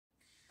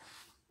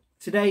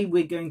Today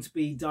we're going to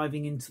be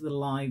diving into the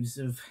lives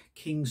of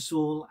King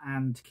Saul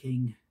and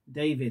King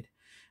David.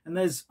 And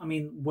there's,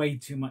 way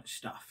too much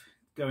stuff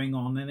going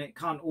on and it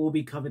can't all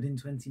be covered in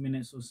 20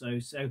 minutes or so.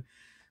 So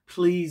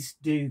please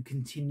do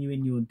continue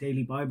in your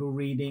daily Bible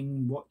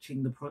reading,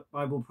 watching the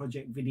Bible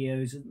Project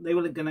videos. They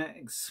were going to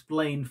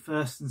explain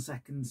 1st and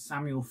 2nd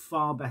Samuel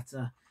far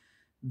better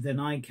than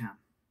I can.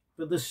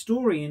 But the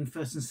story in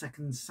 1st and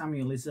 2nd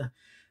Samuel is a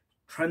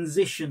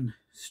transition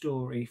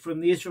story from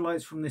the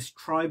Israelites from this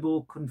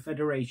tribal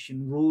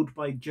confederation ruled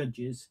by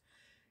judges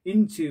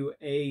into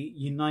a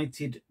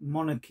united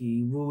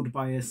monarchy ruled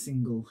by a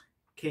single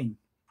king.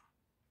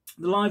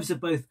 The lives of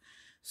both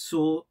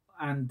Saul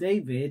and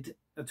David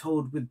are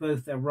told with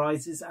both their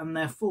rises and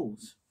their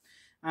falls.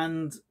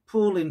 And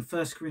Paul in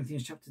 1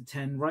 Corinthians chapter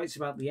 10 writes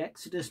about the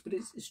Exodus, but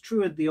it's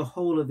true of the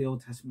whole of the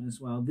Old Testament as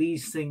well.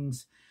 These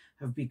things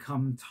have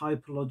become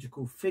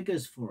typological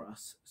figures for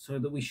us so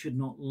that we should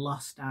not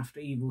lust after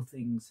evil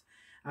things,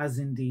 as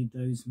indeed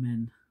those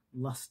men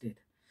lusted.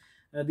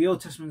 The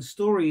Old Testament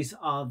stories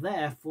are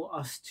there for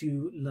us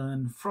to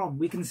learn from.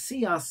 We can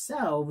see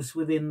ourselves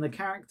within the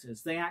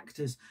characters. They act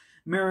as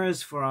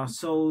mirrors for our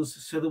souls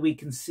so that we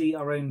can see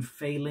our own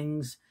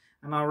failings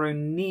and our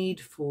own need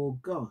for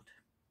God.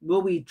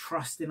 Will we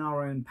trust in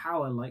our own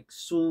power like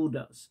Saul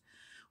does?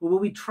 Or will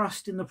we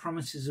trust in the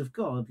promises of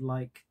God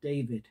like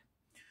David?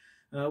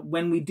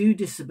 When we do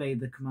disobey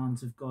the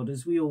commands of God,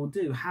 as we all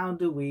do, how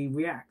do we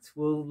react?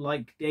 Well,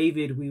 like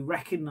David, we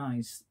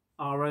recognize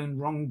our own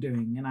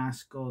wrongdoing and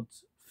ask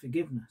God's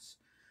forgiveness.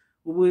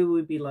 Or will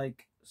we be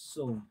like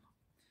Saul?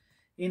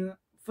 In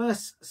 1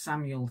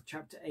 Samuel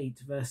chapter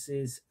 8,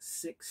 verses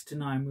 6 to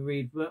 9, we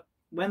read, "But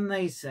when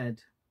they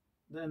said,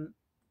 'Then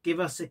give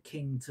us a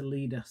king to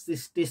lead us,'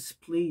 this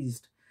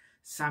displeased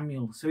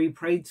Samuel. So he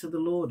prayed to the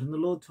Lord, and the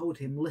Lord told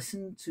him,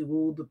 'Listen to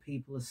all the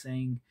people are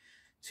saying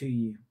to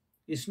you.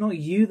 It's not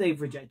you they've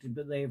rejected,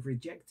 but they have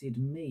rejected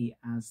me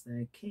as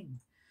their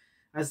king,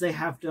 as they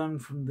have done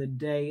from the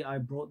day I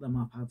brought them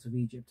up out of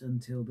Egypt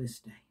until this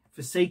day,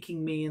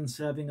 forsaking me and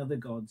serving other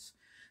gods.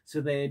 So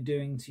they are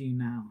doing to you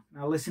now.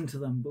 Now listen to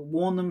them, but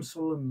warn them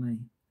solemnly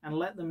and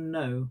let them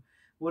know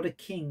what a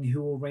king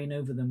who will reign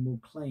over them will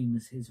claim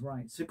as his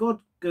right.'" So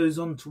God goes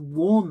on to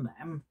warn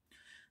them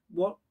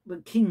what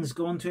the kings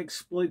go on to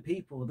exploit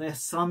people. Their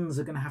sons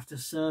are going to have to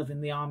serve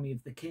in the army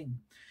of the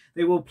king.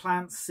 They will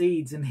plant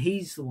seeds and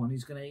he's the one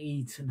who's going to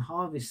eat and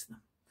harvest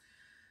them.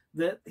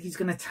 That he's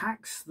going to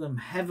tax them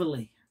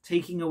heavily,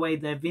 taking away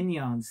their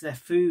vineyards, their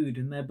food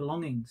and their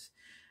belongings.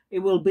 It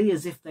will be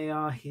as if they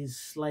are his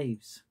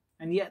slaves.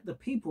 And yet the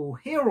people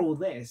hear all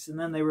this and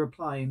then they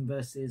reply in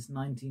verses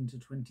 19 to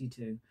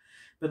 22.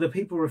 "But the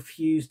people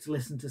refused to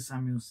listen to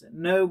Samuel, said,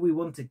 'No, we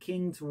want a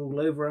king to rule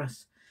over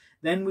us.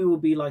 Then we will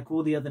be like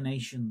all the other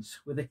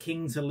nations, with a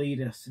king to lead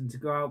us and to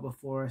go out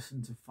before us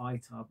and to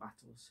fight our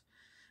battles.'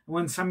 And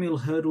when Samuel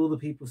heard all the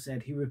people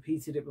said, he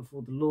repeated it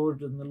before the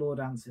Lord, and the Lord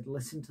answered,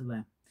 'Listen to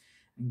them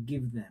and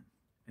give them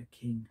a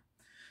king.'"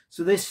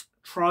 So this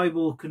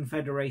tribal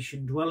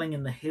confederation dwelling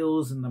in the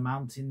hills and the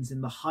mountains, in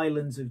the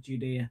highlands of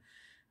Judea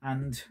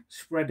and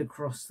spread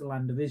across the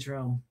land of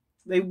Israel,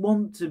 they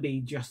want to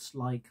be just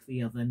like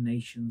the other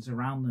nations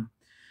around them.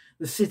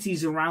 The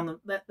cities around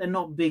them, they're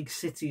not big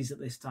cities at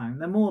this time.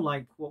 They're more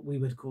like what we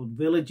would call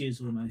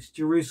villages almost.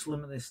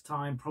 Jerusalem at this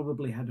time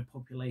probably had a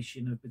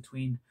population of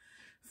between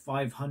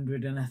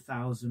 500 and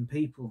 1,000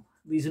 people.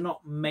 These are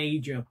not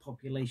major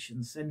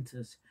population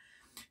centres.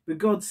 But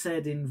God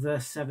said in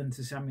verse 7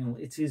 to Samuel,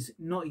 "It is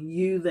not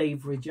you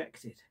they've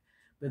rejected,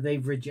 but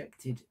they've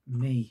rejected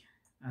me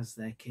as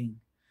their king."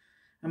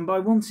 And by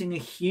wanting a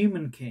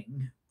human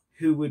king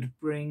who would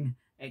bring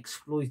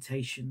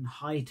exploitation,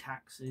 high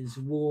taxes,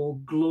 war,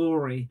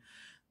 glory,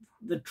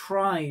 the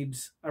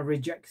tribes are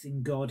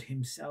rejecting God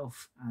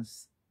himself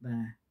as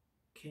their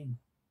king.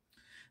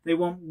 They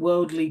want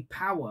worldly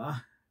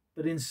power,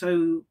 but in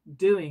so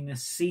doing are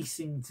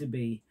ceasing to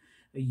be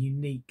a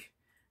unique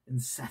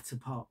and set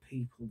apart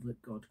people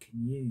that God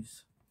can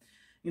use.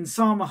 In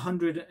Psalm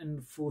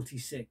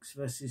 146,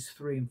 verses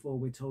 3 and 4,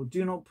 we're told,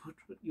 "Do not put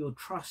your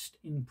trust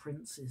in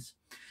princes,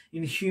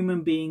 in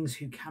human beings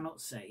who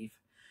cannot save.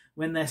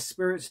 When their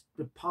spirits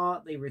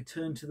depart, they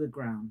return to the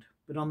ground.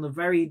 But on the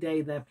very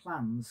day their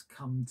plans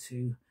come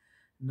to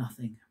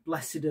nothing.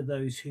 Blessed are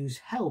those whose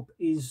help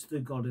is the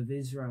God of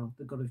Israel,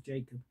 the God of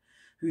Jacob,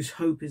 whose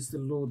hope is the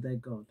Lord their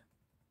God."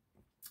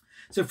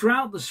 So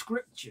throughout the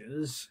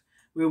scriptures,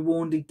 we're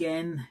warned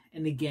again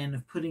and again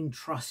of putting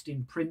trust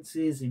in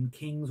princes, in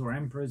kings or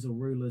emperors or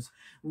rulers,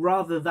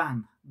 rather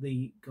than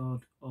the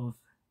God of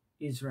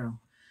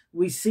Israel.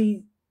 We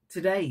see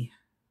today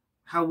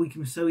how we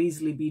can so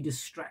easily be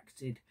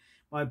distracted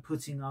by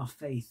putting our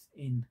faith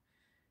in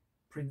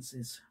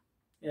princes.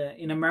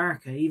 In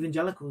America,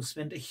 evangelicals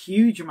spend a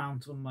huge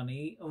amount of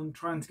money on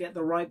trying to get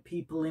the right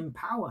people in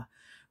power,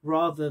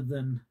 rather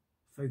than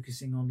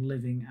focusing on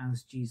living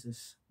as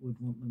Jesus would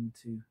want them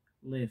to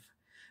live.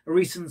 A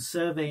recent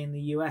survey in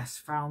the US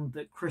found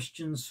that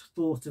Christians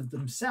thought of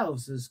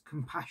themselves as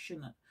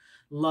compassionate,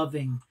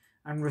 loving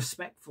and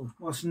respectful,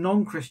 whilst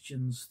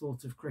non-Christians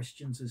thought of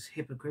Christians as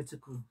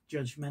hypocritical,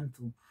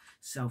 judgmental,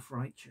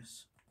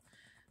 self-righteous.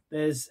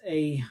 There's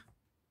a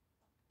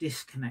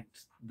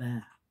disconnect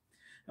there.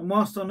 And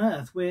whilst on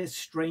earth we're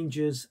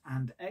strangers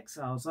and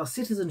exiles, our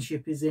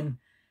citizenship is in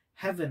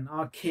heaven.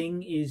 Our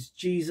King is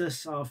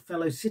Jesus. Our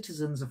fellow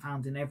citizens are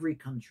found in every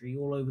country,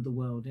 all over the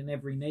world, in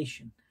every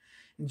nation.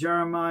 In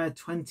Jeremiah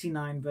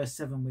 29 verse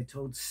 7 we're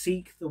told,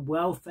 "Seek the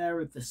welfare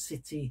of the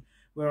city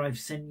where I've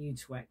sent you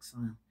to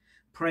exile.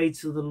 Pray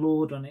to the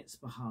Lord on its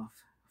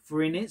behalf,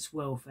 for in its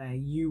welfare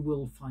you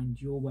will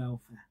find your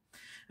welfare."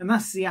 And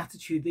that's the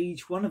attitude that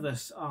each one of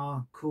us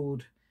are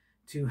called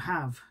to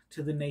have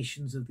to the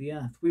nations of the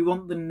earth. We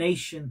want the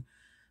nation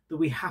that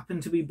we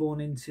happen to be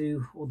born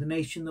into, or the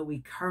nation that we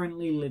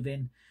currently live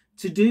in,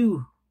 to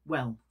do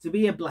well, to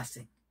be a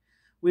blessing.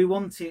 We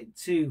want it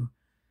to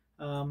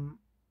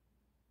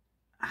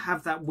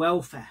have that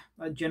welfare,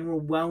 that general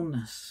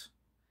wellness.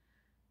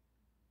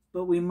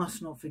 But we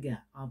must not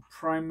forget our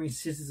primary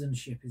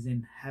citizenship is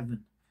in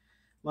heaven.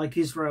 Like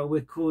Israel,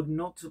 we're called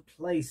not to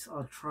place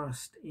our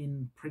trust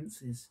in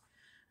princes,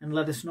 and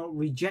let us not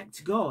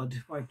reject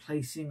God by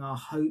placing our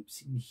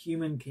hopes in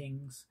human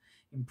kings,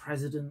 in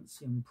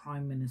presidents, in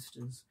prime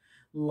ministers,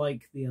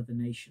 like the other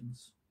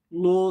nations.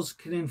 Laws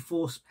can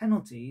enforce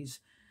penalties,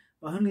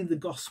 but only the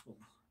gospel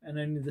and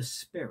only the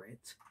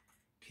Spirit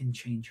can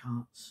change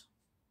hearts.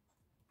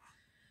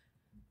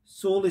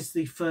 Saul is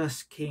the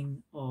first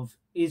king of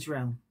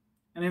Israel.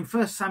 And in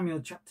 1 Samuel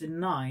chapter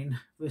 9,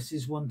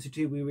 verses 1 to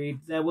 2, we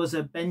read, "There was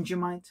a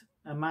Benjamite,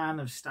 a man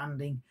of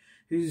standing,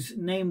 whose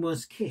name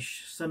was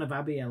Kish, son of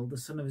Abiel, the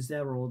son of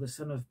Zeror, the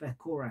son of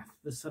Bechorath,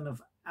 the son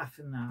of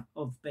Aphinah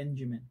of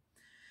Benjamin.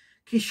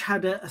 Kish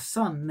had a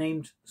son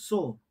named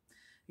Saul.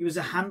 He was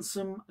as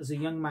handsome as a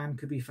young man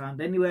could be found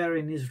anywhere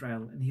in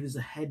Israel, and he was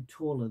a head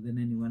taller than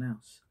anyone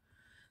else."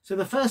 So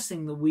the first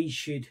thing that we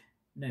should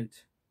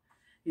note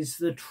is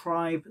the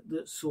tribe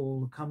that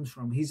Saul comes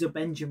from. He's a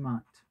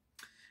Benjamite.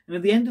 And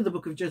at the end of the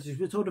book of Judges,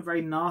 we're told a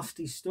very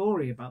nasty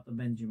story about the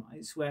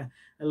Benjamites, where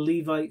a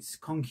Levite's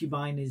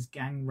concubine is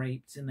gang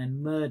raped and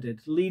then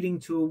murdered, leading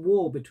to a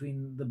war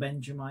between the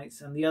Benjamites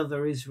and the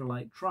other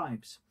Israelite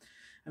tribes.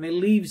 And it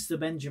leaves the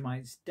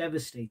Benjamites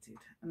devastated.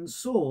 And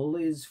Saul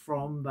is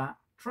from that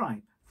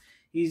tribe.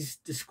 He's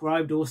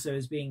described also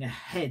as being a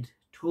head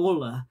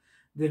taller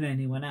than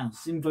anyone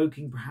else,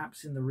 invoking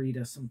perhaps in the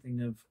reader something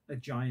of a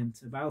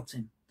giant about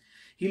him.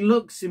 He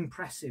looks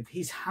impressive.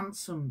 He's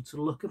handsome to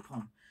look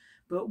upon.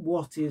 But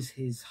what is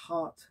his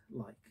heart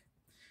like?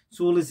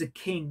 Saul is a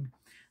king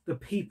the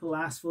people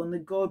ask for and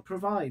that God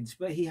provides,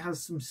 but he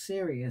has some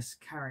serious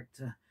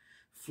character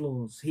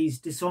flaws. He's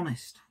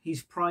dishonest.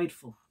 He's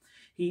prideful.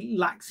 He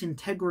lacks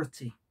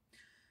integrity.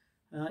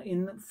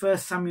 In 1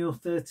 Samuel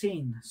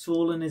 13,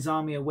 Saul and his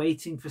army are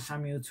waiting for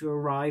Samuel to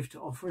arrive to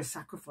offer a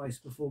sacrifice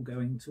before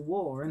going to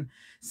war, and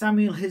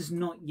Samuel has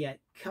not yet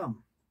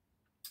come.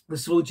 The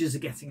soldiers are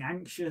getting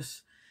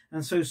anxious,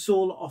 and so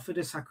Saul offered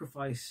a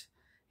sacrifice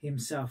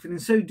himself, and in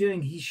so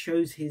doing he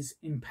shows his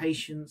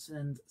impatience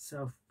and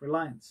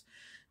self-reliance.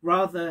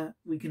 Rather,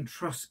 we can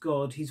trust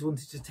God. He's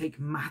wanted to take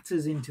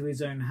matters into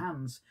his own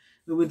hands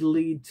that would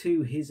lead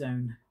to his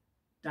own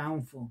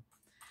downfall.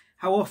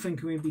 How often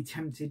can we be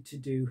tempted to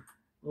do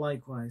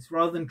likewise?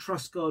 Rather than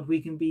trust God,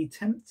 we can be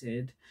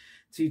tempted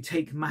to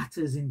take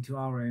matters into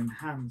our own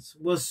hands.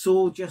 Was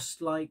Saul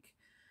just like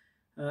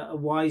a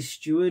wise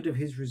steward of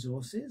his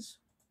resources?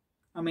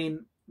 I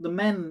mean, the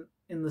men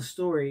in the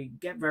story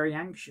get very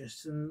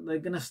anxious and they're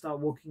going to start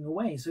walking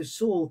away. So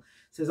Saul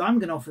says, "I'm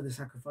going to offer the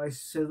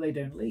sacrifice," so they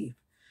don't leave.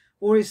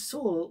 Or is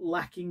Saul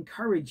lacking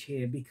courage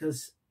here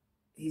because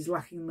he's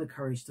lacking the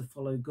courage to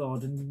follow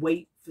God and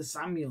wait for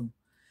Samuel?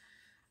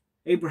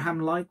 Abraham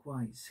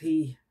likewise,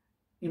 he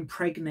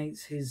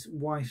impregnates his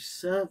wife's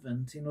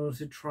servant in order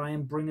to try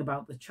and bring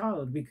about the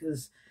child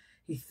because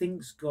he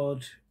thinks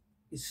God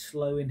is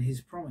slow in his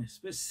promise.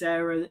 But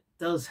Sarah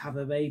does have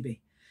a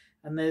baby.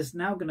 And there's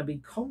now going to be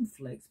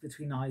conflict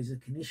between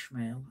Isaac and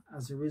Ishmael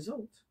as a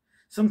result.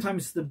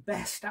 Sometimes the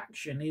best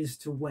action is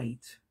to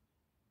wait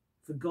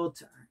for God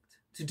to act,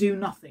 to do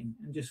nothing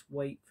and just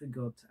wait for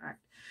God to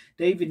act.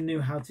 David knew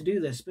how to do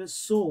this, but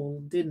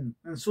Saul didn't.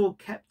 And Saul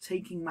kept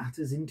taking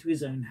matters into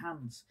his own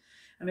hands.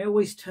 And it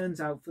always turns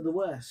out for the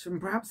worse.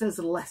 And perhaps there's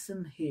a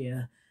lesson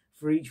here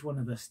for each one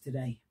of us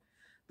today,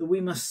 that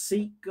we must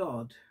seek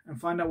God and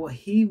find out what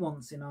he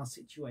wants in our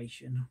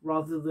situation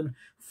rather than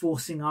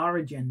forcing our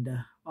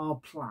agenda, our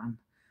plan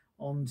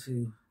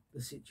onto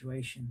the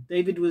situation.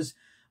 David was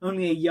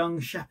only a young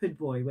shepherd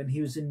boy when he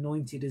was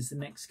anointed as the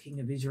next king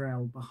of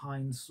Israel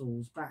behind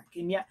Saul's back.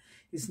 And yet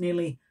it's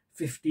nearly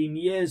 15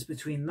 years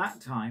between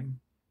that time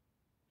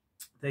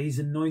that he's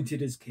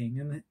anointed as king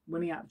and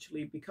when he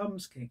actually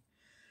becomes king.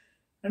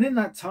 And in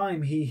that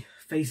time, he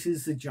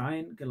faces the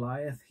giant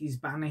Goliath. He's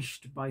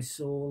banished by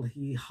Saul.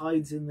 He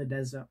hides in the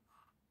desert,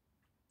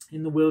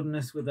 in the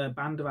wilderness with a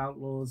band of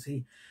outlaws.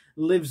 He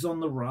lives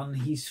on the run.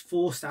 He's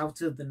forced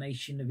out of the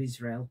nation of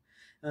Israel.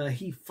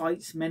 He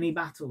fights many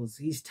battles.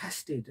 He's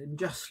tested, and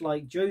just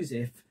like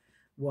Joseph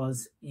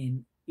was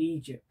in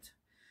Egypt.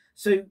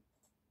 So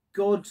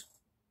God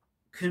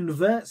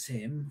converts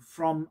him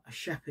from a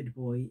shepherd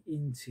boy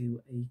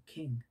into a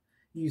king,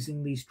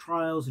 using these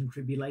trials and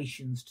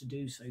tribulations to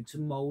do so, to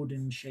mold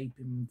and shape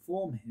him and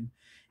form him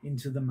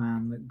into the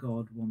man that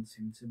God wants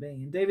him to be.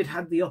 And David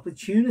had the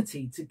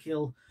opportunity to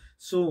kill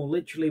Saul,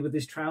 literally with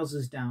his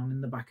trousers down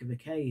in the back of a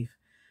cave.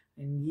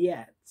 And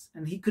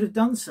he could have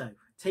done so,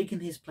 taken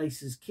his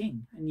place as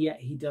king, and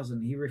yet he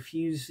doesn't. He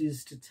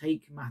refuses to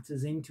take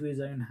matters into his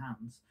own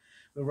hands,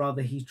 but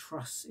rather he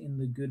trusts in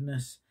the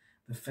goodness,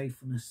 the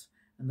faithfulness,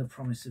 and the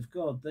promise of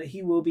God, that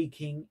he will be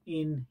king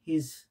in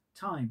his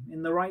time,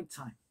 in the right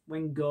time,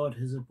 when God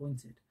has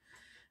appointed.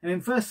 And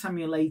in 1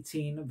 Samuel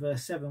 18,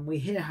 verse 7, we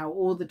hear how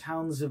all the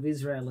towns of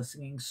Israel are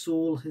singing,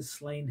 Saul has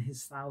slain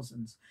his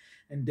thousands,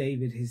 and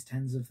David his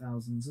tens of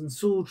thousands. And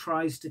Saul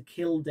tries to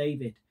kill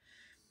David,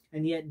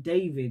 and yet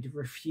David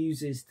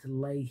refuses to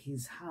lay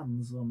his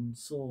hands on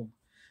Saul.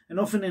 And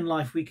often in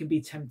life we can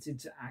be tempted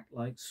to act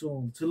like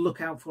Saul, to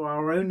look out for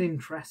our own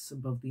interests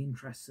above the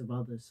interests of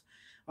others,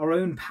 our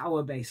own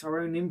power base, our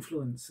own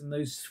influence in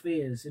those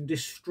spheres, and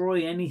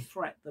destroy any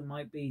threat that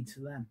might be to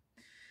them.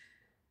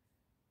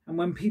 And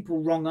when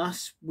people wrong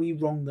us, we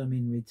wrong them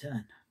in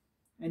return.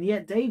 And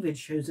yet David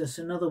shows us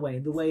another way,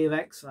 the way of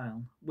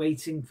exile,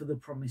 waiting for the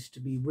promise to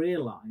be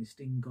realized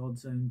in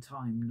God's own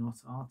time, not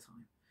our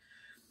time.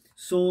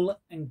 Saul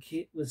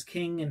was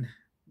king, and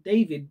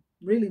David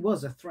really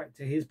was a threat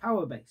to his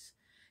power base.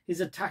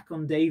 His attack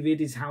on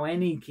David is how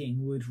any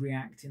king would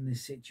react in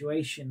this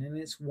situation, and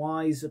it's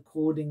wise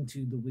according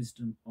to the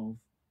wisdom of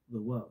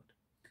the world.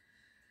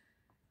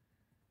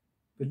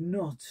 But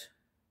not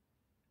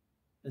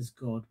as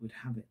God would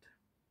have it.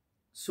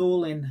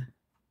 Paul in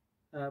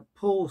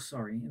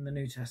the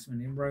New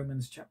Testament, in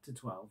Romans chapter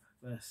 12,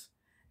 verse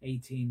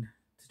 18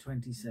 to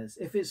 20 says,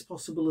 if it's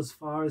possible, as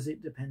far as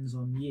it depends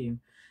on you,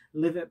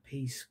 live at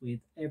peace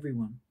with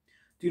everyone.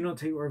 Do not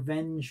take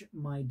revenge,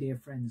 my dear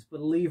friends,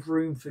 but leave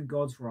room for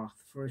God's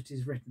wrath, for it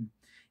is written,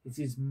 it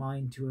is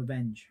mine to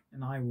avenge,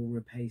 and I will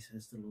repay,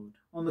 says the Lord.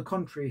 On the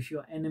contrary, if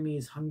your enemy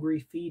is hungry,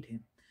 feed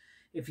him.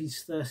 If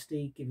he's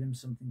thirsty, give him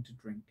something to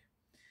drink.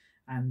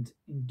 And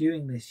in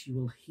doing this, you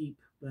will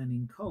heap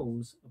burning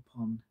coals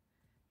upon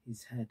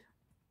his head.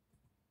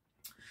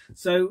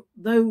 So,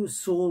 though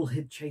Saul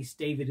had chased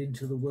David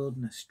into the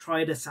wilderness,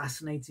 tried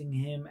assassinating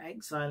him,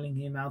 exiling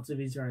him out of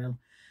Israel,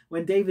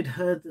 when David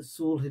heard that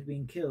Saul had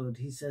been killed,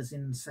 he says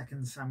in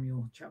 2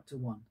 Samuel chapter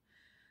 1,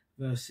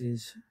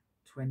 verses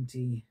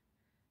 23-25,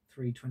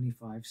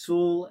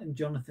 Saul and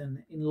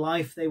Jonathan, in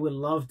life they were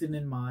loved and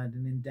admired,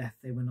 and in death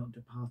they were not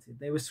departed.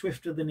 They were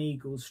swifter than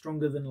eagles,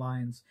 stronger than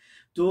lions.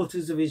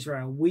 Daughters of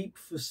Israel, weep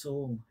for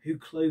Saul, who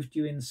clothed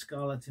you in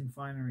scarlet and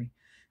finery,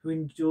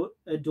 who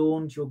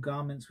adorned your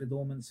garments with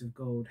ornaments of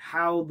gold.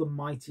 How the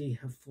mighty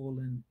have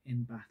fallen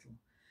in battle.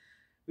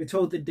 We're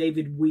told that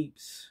David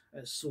weeps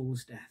at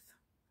Saul's death.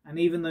 And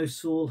even though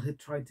Saul had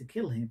tried to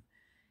kill him,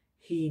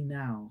 he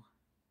now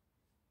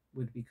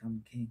would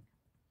become king.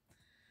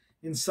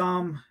 In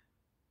Psalm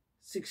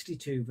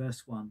 62,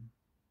 verse 1,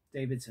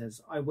 David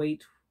says, I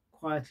wait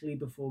quietly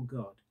before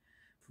God,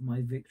 for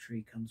my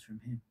victory comes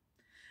from him.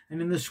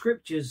 And in the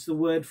scriptures, the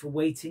word for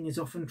waiting is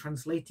often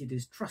translated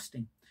as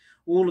trusting.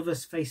 All of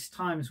us face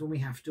times when we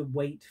have to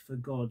wait for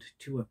God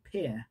to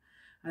appear,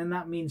 and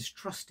that means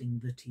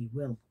trusting that he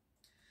will.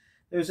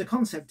 There's a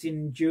concept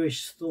in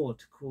Jewish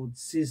thought called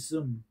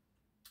tzizum,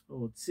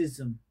 or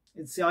tzizum.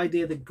 It's the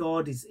idea that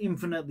God is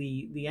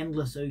infinitely the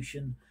endless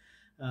ocean,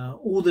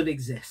 all that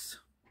exists.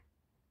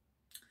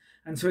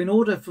 And so in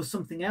order for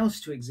something else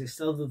to exist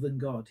other than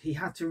God, he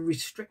had to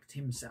restrict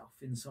himself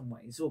in some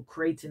ways, or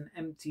create an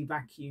empty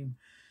vacuum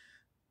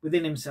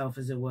within himself,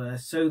 as it were,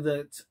 so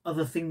that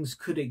other things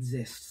could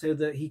exist, so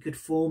that he could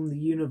form the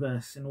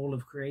universe and all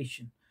of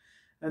creation.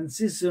 And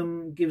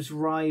tzizum gives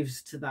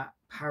rise to that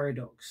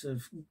paradox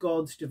of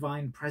God's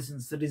divine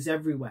presence that is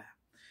everywhere,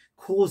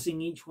 causing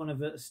each one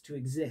of us to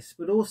exist,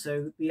 but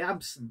also the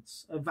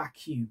absence, a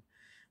vacuum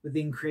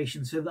within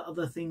creation, so that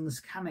other things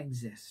can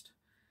exist,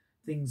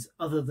 things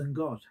other than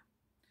God.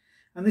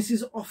 And this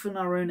is often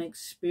our own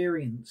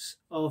experience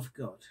of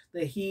God,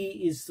 that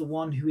he is the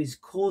one who is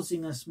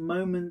causing us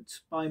moment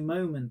by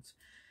moment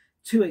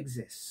to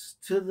exist,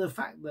 to the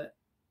fact that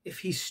if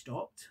he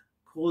stopped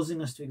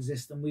causing us to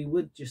exist, then we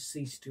would just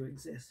cease to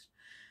exist.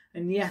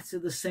 And yet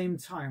at the same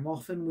time,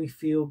 often we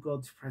feel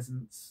God's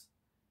presence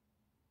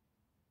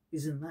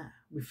isn't there.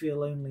 We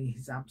feel only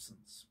his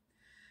absence.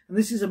 And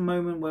this is a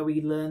moment where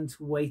we learn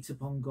to wait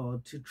upon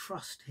God, to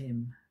trust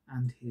him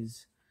and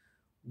his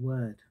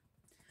word.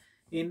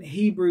 In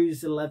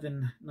Hebrews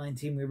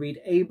 11:19, we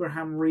read,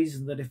 Abraham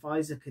reasoned that if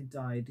Isaac had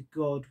died,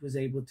 God was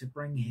able to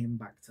bring him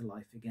back to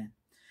life again.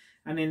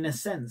 And in a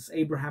sense,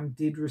 Abraham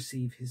did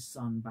receive his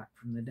son back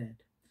from the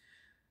dead.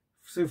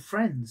 So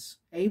friends,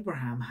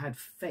 Abraham had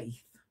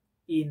faith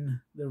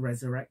in the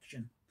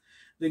resurrection,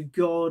 that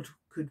God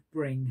could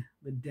bring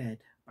the dead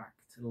back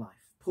to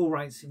life. Paul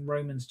writes in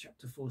Romans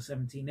chapter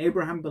 4:17,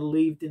 Abraham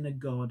believed in a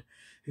God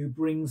who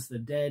brings the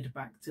dead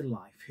back to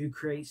life, who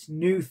creates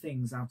new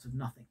things out of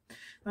nothing.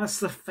 That's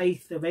the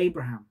faith of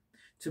Abraham,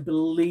 to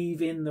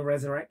believe in the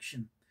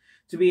resurrection.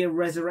 To be a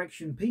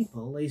resurrection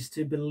people is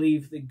to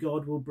believe that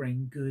God will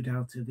bring good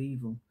out of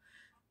evil,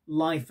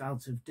 life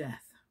out of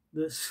death,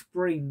 that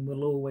spring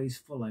will always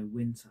follow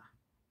winter.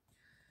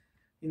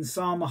 In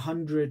Psalm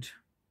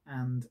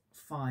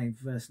 105,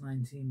 verse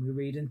 19, we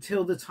read,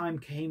 "Until the time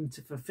came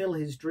to fulfill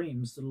his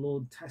dreams, the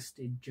Lord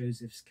tested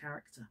Joseph's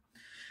character."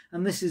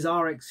 And this is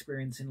our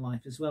experience in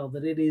life as well,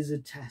 that it is a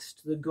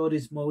test, that God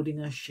is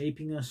molding us,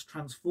 shaping us,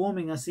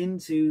 transforming us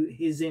into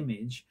his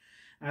image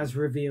as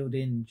revealed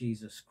in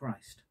Jesus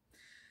Christ.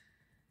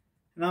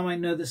 And I might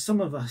know that some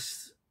of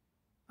us,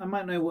 I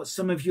might know what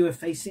some of you are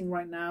facing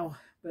right now,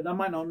 but I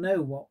might not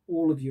know what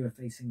all of you are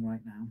facing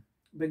right now.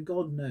 But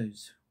God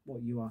knows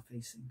what you are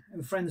facing.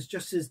 And friends,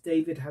 just as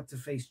David had to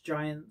face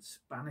giants,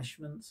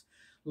 banishments,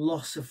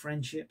 loss of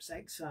friendships,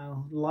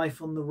 exile,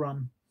 life on the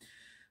run,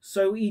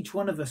 so each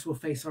one of us will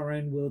face our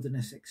own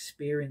wilderness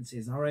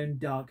experiences, our own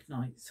dark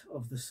nights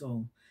of the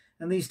soul.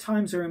 And these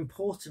times are an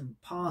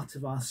important part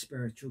of our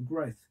spiritual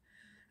growth.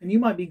 And you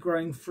might be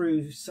growing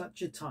through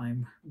such a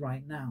time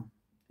right now.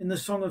 In the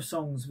Song of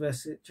Songs,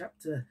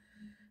 chapter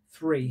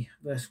 3,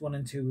 verse 1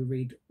 and 2, we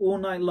read, "All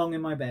night long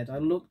in my bed, I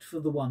looked for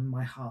the one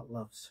my heart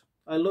loves.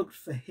 I looked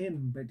for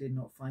him, but did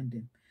not find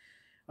him.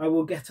 I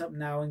will get up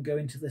now and go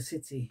into the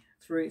city,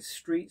 through its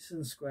streets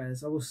and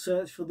squares. I will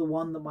search for the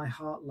one that my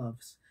heart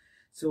loves.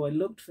 So I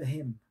looked for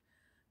him,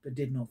 but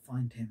did not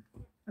find him."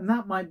 And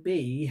that might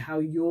be how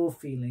you're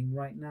feeling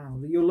right now,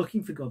 that you're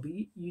looking for God, but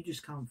you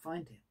just can't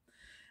find him.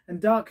 And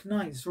dark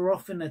nights are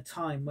often a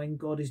time when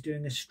God is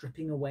doing a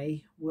stripping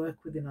away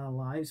work within our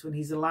lives, when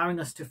he's allowing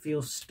us to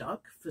feel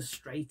stuck,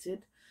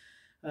 frustrated,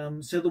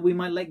 so that we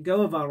might let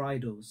go of our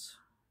idols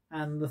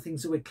and the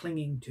things that we're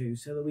clinging to,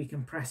 so that we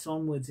can press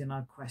onwards in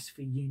our quest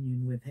for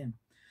union with him.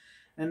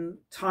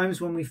 And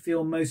times when we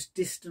feel most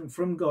distant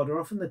from God are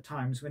often the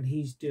times when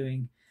he's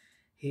doing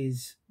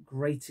his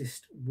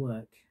greatest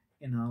work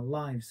in our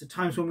lives. The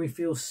times when we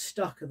feel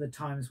stuck are the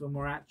times when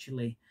we're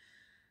actually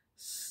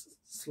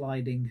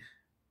sliding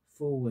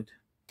forward.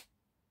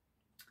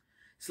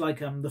 It's like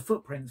the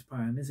Footprints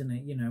poem, isn't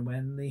it? You know,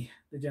 when the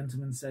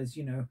gentleman says,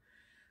 you know,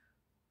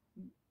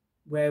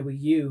 "Where were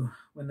you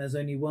when there's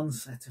only one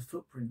set of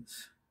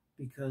footprints?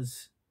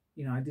 Because,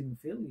 you know, I didn't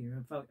feel you.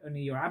 I felt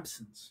only your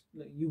absence.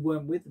 You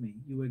weren't with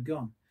me. You were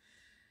gone."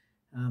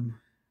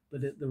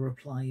 But the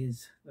reply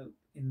is that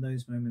in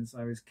those moments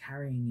I was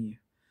carrying you.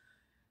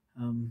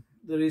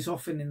 That it's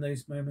often in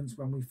those moments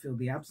when we feel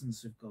the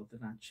absence of God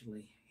that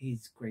actually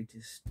his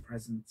greatest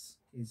presence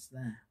is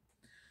there.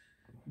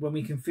 When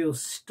we can feel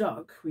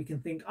stuck, we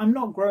can think, "I'm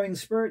not growing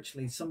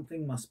spiritually,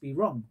 something must be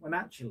wrong," when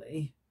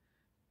actually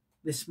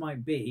this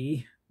might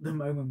be the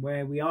moment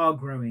where we are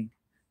growing,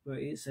 but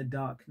it's a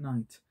dark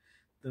night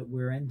that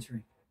we're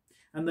entering.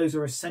 And those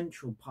are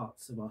essential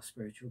parts of our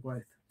spiritual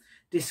growth.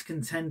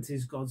 Discontent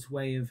is God's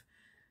way of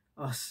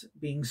us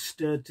being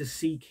stirred to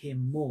seek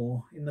him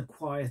more in the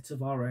quiet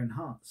of our own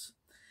hearts.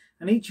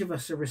 And each of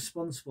us are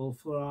responsible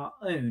for our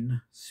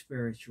own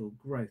spiritual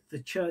growth.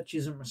 The church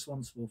isn't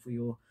responsible for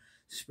your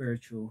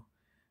spiritual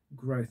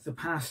growth. The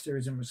pastor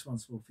isn't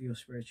responsible for your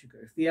spiritual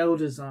growth. The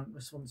elders aren't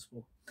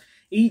responsible.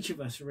 Each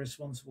of us are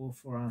responsible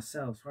for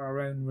ourselves, for our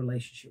own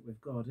relationship with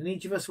God. And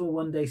each of us will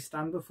one day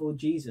stand before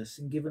Jesus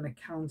and give an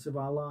account of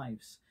our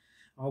lives,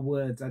 our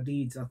words, our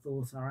deeds, our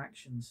thoughts, our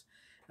actions.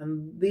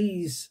 And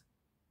these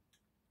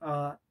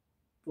are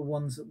the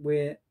ones that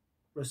we're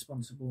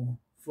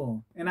responsible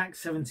for. In Acts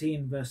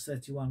 17, verse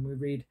 31, we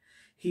read,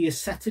 "He has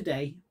set a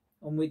day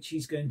on which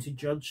he's going to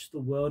judge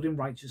the world in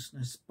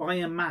righteousness by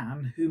a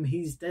man whom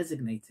he's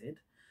designated,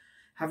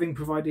 having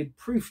provided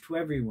proof to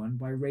everyone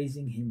by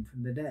raising him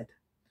from the dead."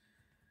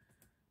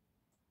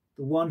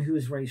 The one who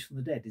is raised from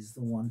the dead is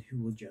the one who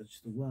will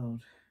judge the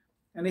world.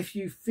 And if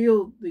you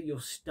feel that you're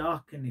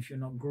stuck and if you're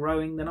not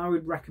growing, then I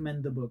would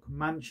recommend the book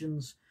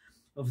Mansions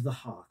of the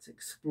Heart,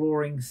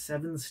 Exploring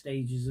 7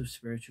 Stages of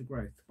Spiritual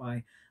Growth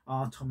by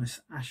R. Thomas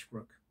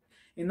Ashbrook.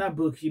 In that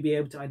book, you'll be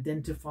able to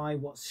identify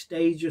what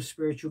stage of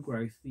spiritual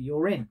growth that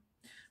you're in,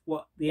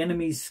 what the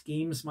enemy's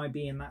schemes might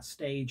be in that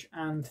stage,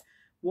 and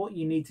what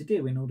you need to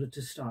do in order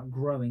to start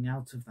growing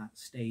out of that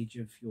stage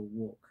of your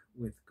walk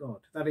with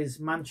God. That is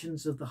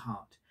Mansions of the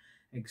Heart,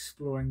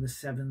 Exploring the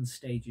 7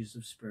 Stages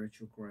of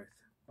Spiritual Growth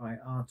by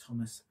R.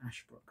 Thomas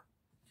Ashbrook.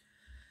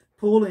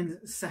 Paul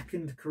in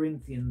 2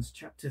 Corinthians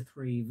chapter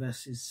 3,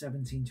 verses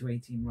 17 to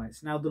 18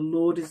 writes, "Now the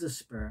Lord is the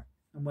Spirit,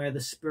 and where the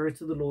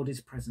Spirit of the Lord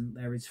is present,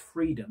 there is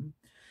freedom.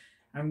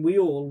 And we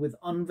all, with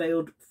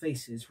unveiled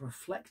faces,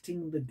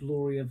 reflecting the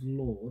glory of the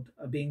Lord,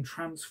 are being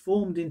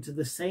transformed into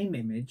the same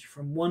image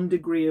from one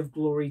degree of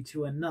glory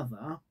to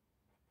another,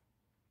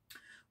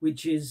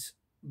 which is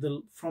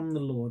from the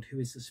Lord, who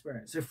is the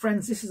Spirit." So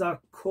friends, this is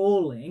our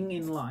calling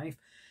in life,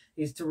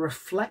 is to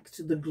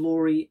reflect the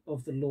glory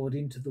of the Lord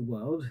into the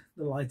world,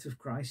 the light of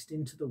Christ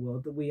into the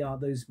world, that we are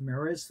those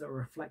mirrors that are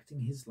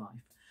reflecting his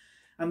life,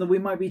 and that we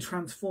might be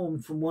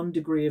transformed from one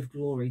degree of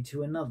glory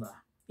to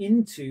another,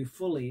 into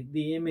fully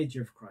the image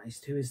of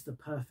Christ, who is the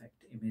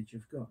perfect image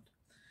of God.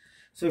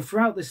 So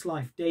throughout this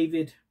life,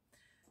 David,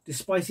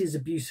 despite his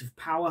abuse of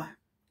power,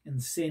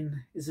 and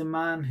sin is a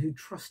man who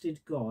trusted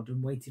God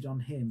and waited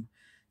on him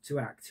to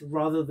act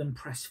rather than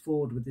press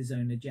forward with his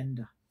own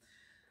agenda.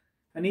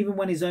 And even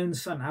when his own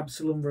son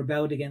Absalom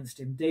rebelled against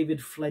him,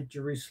 David fled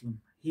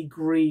Jerusalem. He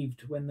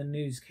grieved when the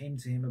news came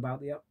to him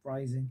about the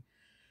uprising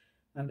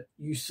and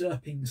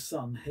usurping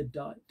son had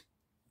died.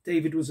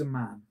 David was a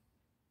man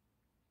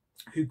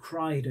who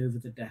cried over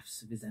the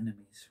deaths of his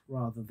enemies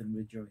rather than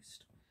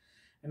rejoiced.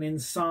 And in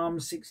Psalm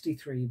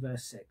 63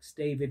 verse 6,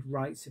 David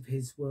writes of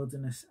his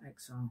wilderness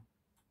exile.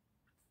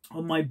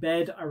 On my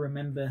bed I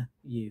remember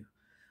you.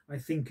 I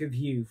think of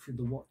you through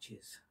the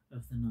watches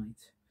of the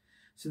night.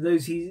 So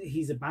those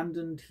he's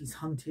abandoned, he's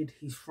hunted,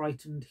 he's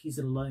frightened, he's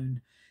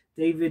alone,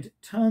 David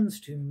turns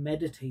to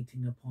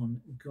meditating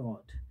upon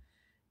God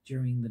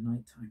during the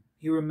nighttime.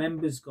 He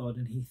remembers God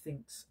and he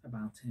thinks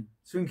about him.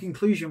 So in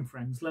conclusion,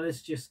 friends, let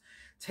us just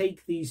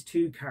take these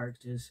two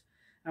characters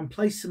and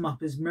place them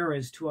up as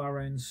mirrors to our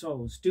own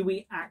souls. Do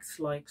we act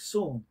like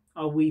Saul?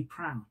 Are we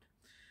proud?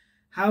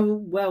 How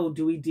well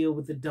do we deal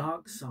with the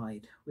dark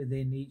side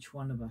within each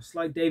one of us?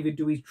 Like David,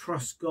 do we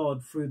trust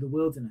God through the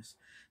wilderness?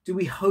 Do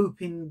we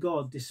hope in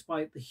God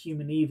despite the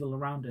human evil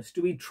around us?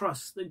 Do we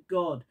trust that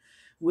God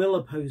will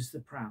oppose the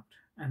proud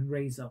and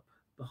raise up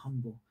the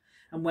humble?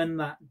 And when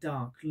that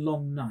dark,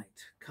 long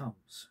night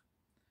comes,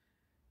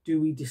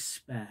 do we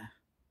despair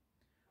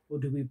or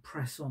do we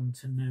press on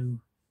to know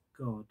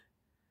God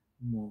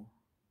more?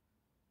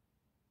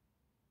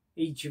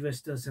 Each of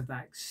us does have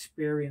that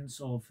experience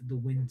of the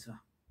winter,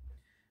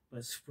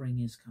 but spring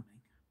is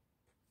coming.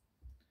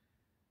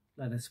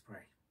 Let us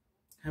pray.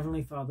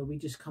 Heavenly Father, we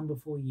just come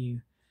before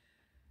you,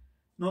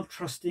 not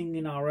trusting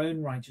in our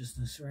own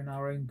righteousness or in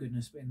our own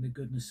goodness, but in the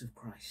goodness of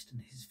Christ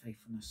and his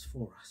faithfulness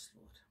for us,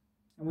 Lord.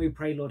 And we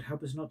pray, Lord,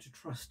 help us not to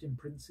trust in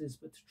princes,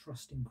 but to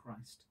trust in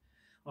Christ,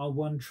 our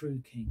one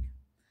true King.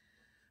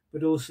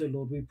 But also,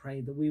 Lord, we pray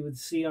that we would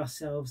see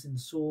ourselves in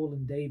Saul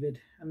and David,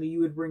 and that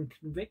you would bring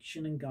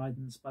conviction and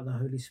guidance by the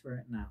Holy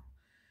Spirit now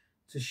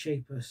to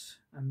shape us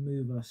and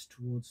move us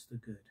towards the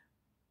good.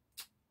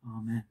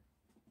 Amen.